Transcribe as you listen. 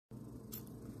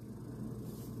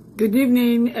Good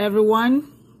evening,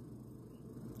 everyone.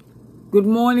 Good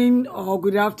morning or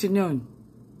good afternoon.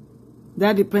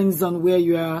 That depends on where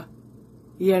you are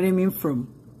hearing me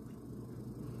from.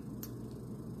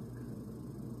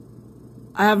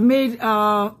 I have made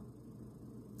a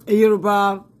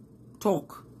Yoruba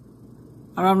talk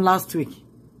around last week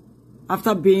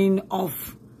after being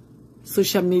off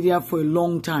social media for a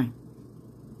long time.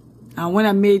 And when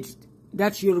I made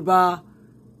that Yoruba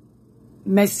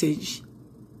message,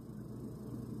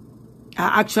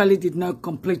 I actually did not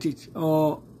complete it,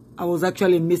 or I was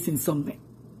actually missing something.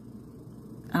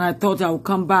 And I thought I would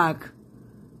come back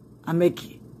and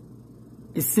make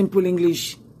a simple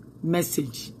English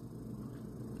message.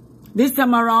 This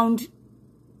time around,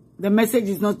 the message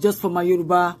is not just for my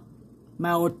Yoruba,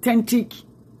 my authentic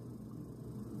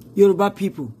Yoruba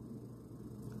people.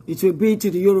 It will be to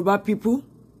the Yoruba people,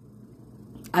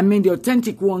 I mean the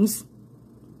authentic ones,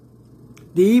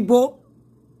 the Igbo,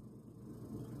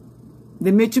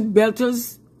 the Metis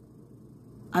Belters,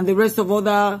 and the rest of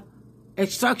other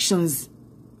extractions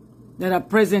that are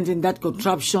present in that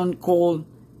contraption called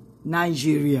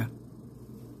Nigeria.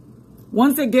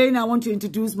 Once again, I want to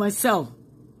introduce myself.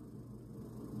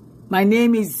 My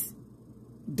name is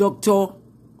Dr.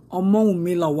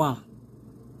 Omounmi Lawal.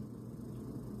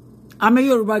 I'm a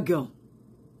Yoruba girl.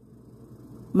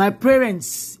 My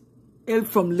parents hail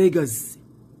from Lagos.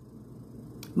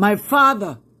 My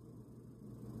father,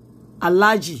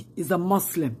 Alhaji, is a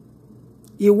Muslim.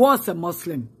 He was a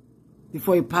Muslim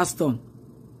before he passed on.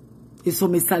 He's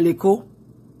from Isaleko,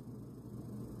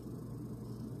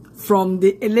 from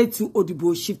the Eletu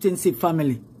Odibo Chieftaincy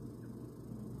family.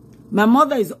 My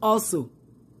mother is also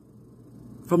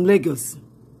from Lagos.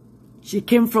 She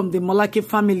came from the Molake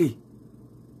family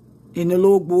in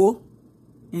Ologbo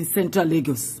in central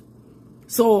Lagos.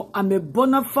 So I'm a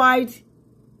bona fide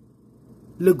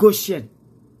Lagosian.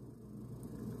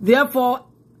 Therefore,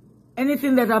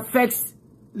 anything that affects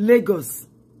Lagos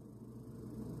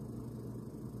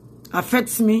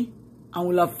affects me and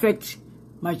will affect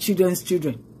my children's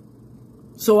children.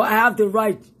 So I have the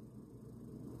right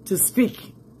to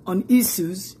speak on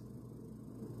issues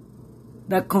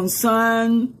that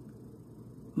concern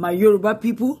my Yoruba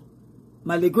people,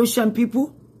 my Lagosian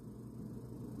people,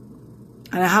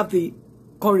 and I have the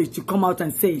courage to come out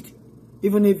and say it,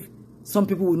 even if some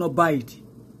people will not buy it.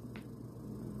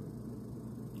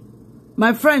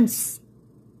 My friends,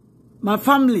 my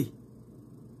family,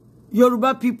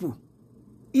 Yoruba people,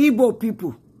 Igbo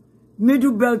people,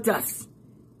 Middle Belters,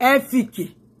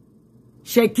 Efiki,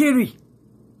 Shekiri,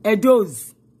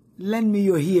 Edos, lend me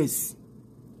your ears.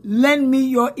 Lend me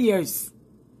your ears.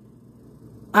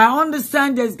 I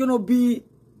understand there's going to be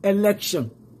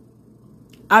election.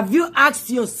 Have you asked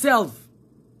yourself,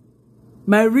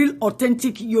 my real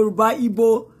authentic Yoruba,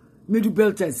 Igbo, Middle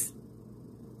Belters,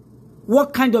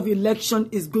 what kind of election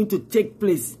is going to take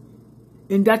place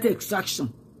in that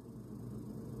extraction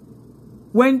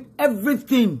when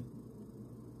everything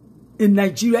in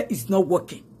Nigeria is not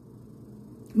working?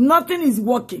 Nothing is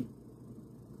working.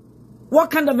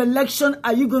 What kind of election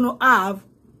are you going to have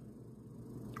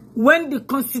when the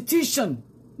Constitution,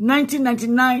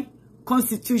 1999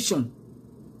 Constitution,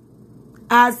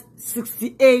 has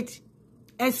 68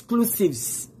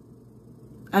 exclusives?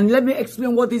 And let me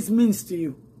explain what this means to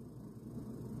you.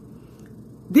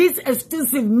 This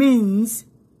exclusive means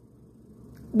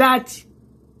that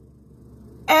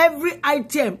every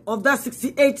item of that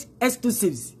 68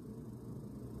 exclusives,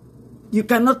 you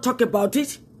cannot talk about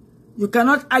it, you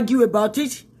cannot argue about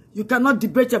it, you cannot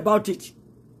debate about it.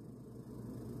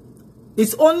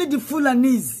 It's only the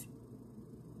Fulanis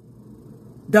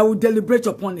that will deliberate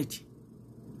upon it.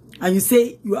 And you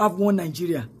say you have one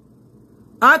Nigeria.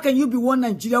 How can you be one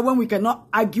Nigeria when we cannot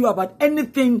argue about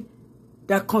anything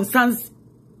that concerns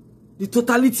the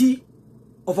totality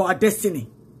of our destiny?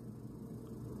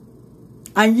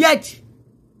 And yet,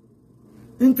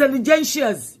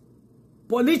 intelligentials,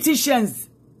 politicians,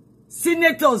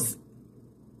 senators,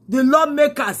 the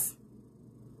lawmakers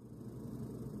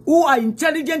who are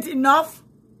intelligent enough,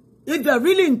 if they're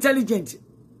really intelligent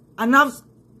and have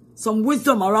some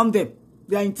wisdom around them,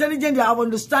 they are intelligent, they have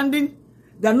understanding,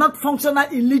 they are not functional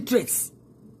illiterates.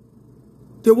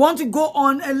 They want to go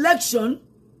on election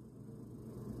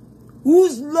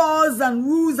whose laws and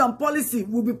rules and policy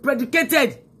will be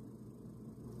predicated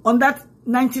on that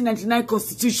 1999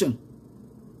 Constitution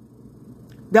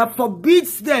that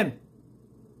forbids them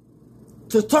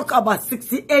to talk about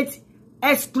 68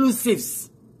 exclusives,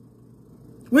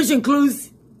 which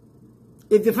includes,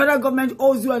 if the federal government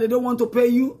owes you and they don't want to pay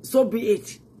you, so be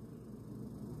it.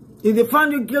 If they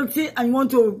found you guilty and you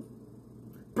want to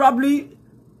probably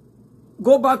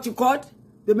go back to court,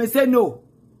 they may say no.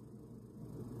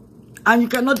 And you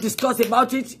cannot discuss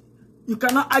about it. You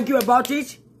cannot argue about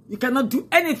it. You cannot do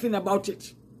anything about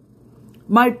it.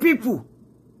 My people,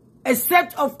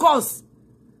 except, of course,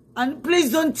 and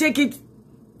please don't take it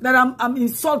that I'm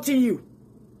insulting you.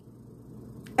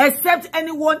 Except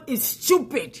anyone is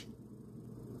stupid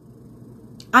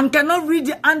and cannot read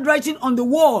the handwriting on the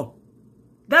wall.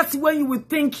 That's when you would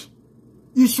think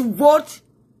you should vote,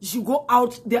 you should go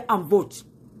out there and vote.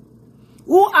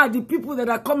 Who are the people that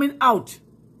are coming out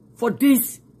for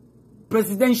these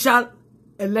presidential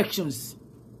elections?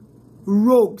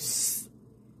 Rogues,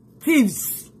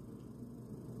 thieves.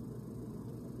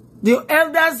 The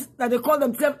elders that they call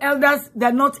themselves elders,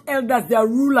 they're not elders, they are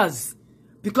rulers,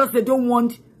 because they don't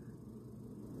want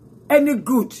any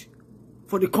good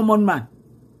for the common man.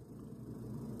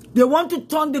 They want to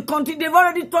turn the country, they've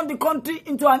already turned the country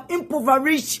into an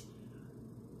impoverished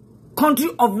country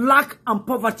of lack and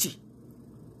poverty.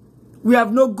 We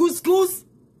have no good schools.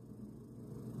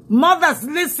 Mothers,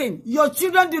 listen, your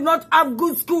children do not have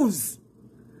good schools.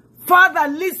 Father,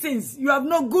 listens, you have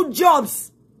no good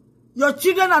jobs. Your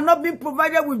children are not being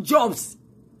provided with jobs.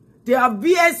 They have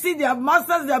BSc, they have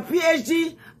masters, they have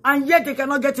PhD, and yet they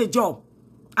cannot get a job.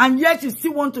 And yet you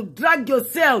still want to drag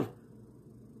yourself,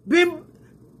 being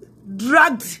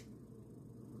dragged,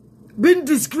 being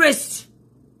disgraced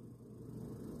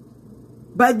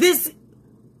by this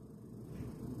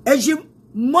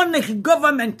hegemonic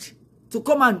government to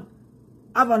come and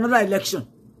have another election.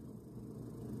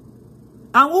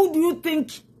 And who do you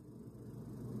think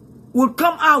will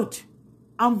come out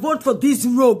and vote for these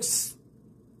rogues,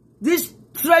 these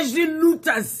treasury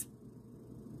looters?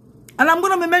 And I'm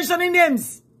going to be mentioning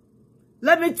names.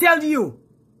 Let me tell you,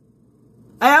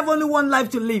 I have only one life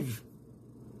to live.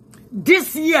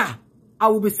 This year, I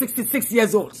will be 66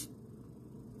 years old.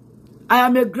 I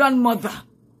am a grandmother.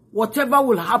 Whatever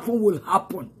will happen, will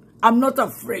happen. I'm not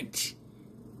afraid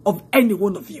of any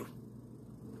one of you.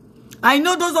 I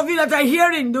know those of you that are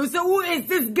hearing, they will say, who is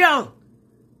this girl?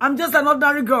 I'm just an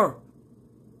ordinary girl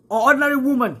or ordinary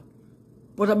woman.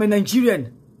 But I'm a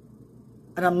Nigerian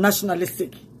and I'm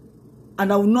nationalistic.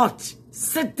 And I will not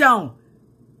sit down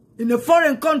in a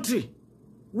foreign country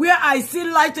where I see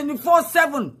light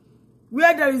 24/7,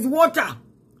 where there is water,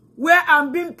 where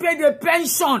I'm being paid a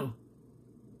pension.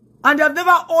 And they've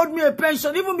never owed me a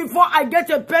pension. Even before I get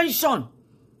a pension,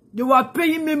 they were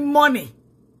paying me money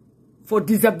for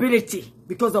disability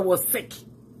because I was sick.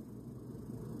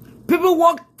 People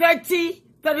work 30,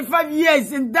 35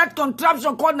 years in that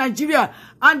contraption called Nigeria,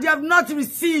 and they have not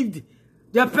received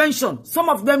their pension. Some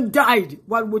of them died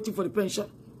while waiting for the pension.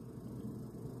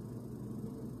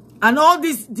 And all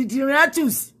these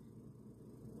degeneratus,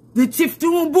 the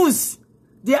Tiftumbus,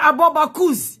 the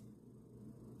Abobakus,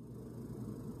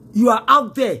 you are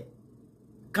out there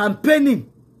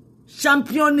campaigning,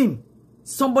 championing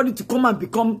somebody to come and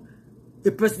become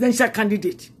a presidential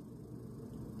candidate.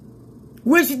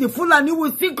 Which the Fulani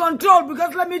will still control,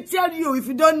 because let me tell you, if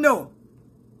you don't know,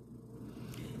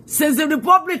 since the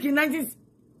Republic in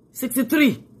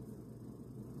 1963,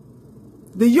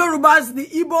 the Yorubas, the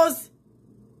Igbos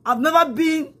have never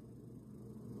been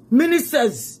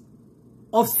ministers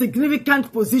of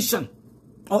significant position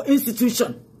or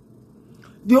institution.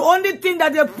 The only thing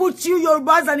that they put you,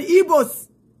 Yorubas and Igbos,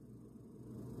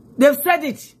 they've said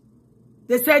it.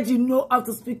 They said you know how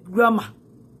to speak grammar.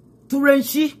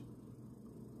 Turenshi.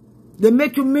 They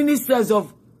make you ministers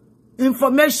of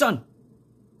information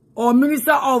or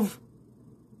minister of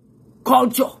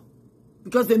culture,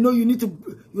 because they know you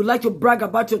like to brag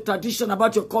about your tradition,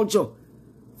 about your culture.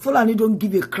 Fulani don't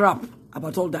give a crap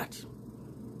about all that.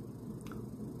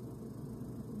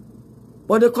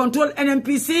 But they control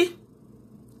NNPC,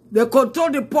 they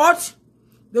control the port,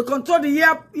 they control the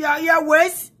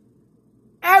airways,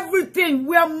 everything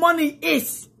where money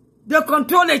is, they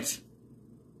control it.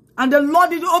 And they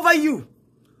lord it over you.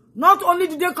 Not only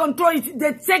do they control it,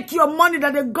 they take your money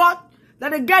that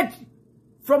they get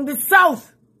from the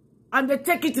south, and they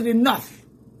take it to the north.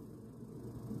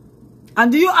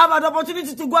 And do you have an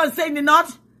opportunity to go and stay in the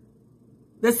north?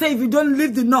 They say if you don't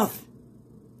leave the north,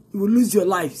 you will lose your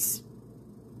lives.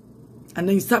 And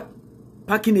then you start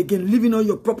packing again, leaving all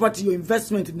your property, your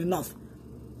investment in the north.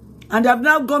 And they have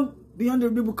now gone beyond the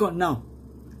Rubicon now.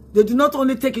 They do not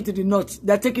only take it to the north,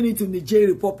 they're taking it to Niger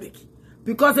Republic.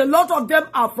 Because a lot of them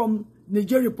are from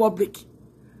Niger Republic.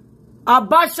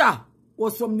 Abacha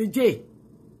was from Niger.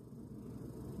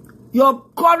 Your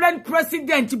current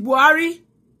president, Buhari,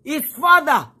 his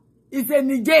father is a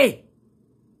Niger.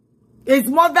 His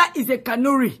mother is a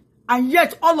Kanuri. And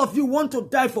yet all of you want to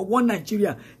die for one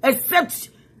Nigeria. Except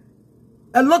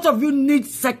A lot of you need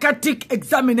psychiatric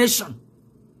examination.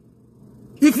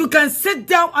 If you can sit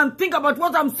down and think about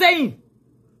what I'm saying,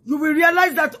 you will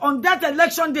realize that on that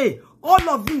election day, all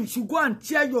of you should go and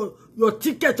tear your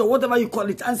ticket or whatever you call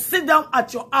it and sit down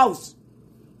at your house.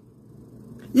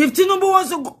 If Tinubu wants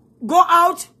to go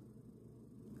out,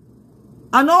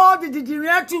 and all the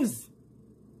degenerates,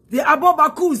 the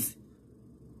abobakus,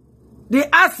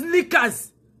 the ass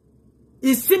lickers,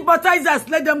 his sympathizers,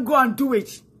 let them go and do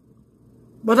it.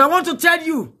 But I want to tell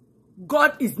you,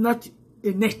 God is not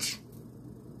innate.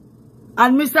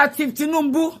 And Mr. Chief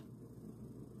Tinubu,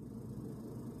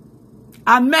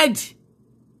 Ahmed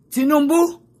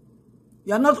Tinubu,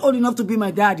 you are not old enough to be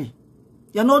my daddy.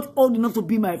 You are not old enough to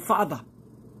be my father.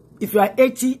 If you are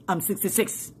 80, I'm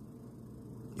 66.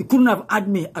 You couldn't have had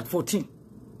me at 14.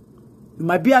 You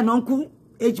might be an uncle,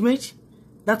 age mate.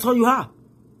 That's all you are.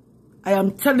 I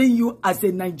am telling you, as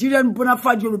a Nigerian bona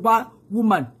fide Yoruba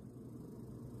woman,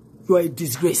 you are a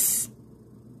disgrace.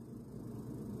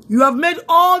 You have made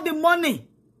all the money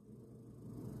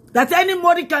that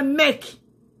anybody can make,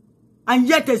 and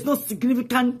yet there's no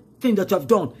significant thing that you have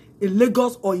done in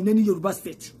Lagos or in any Yoruba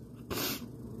state.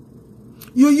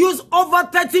 You use over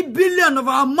 30 billion of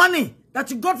our money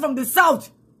that you got from the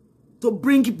south to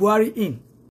bring Buhari in.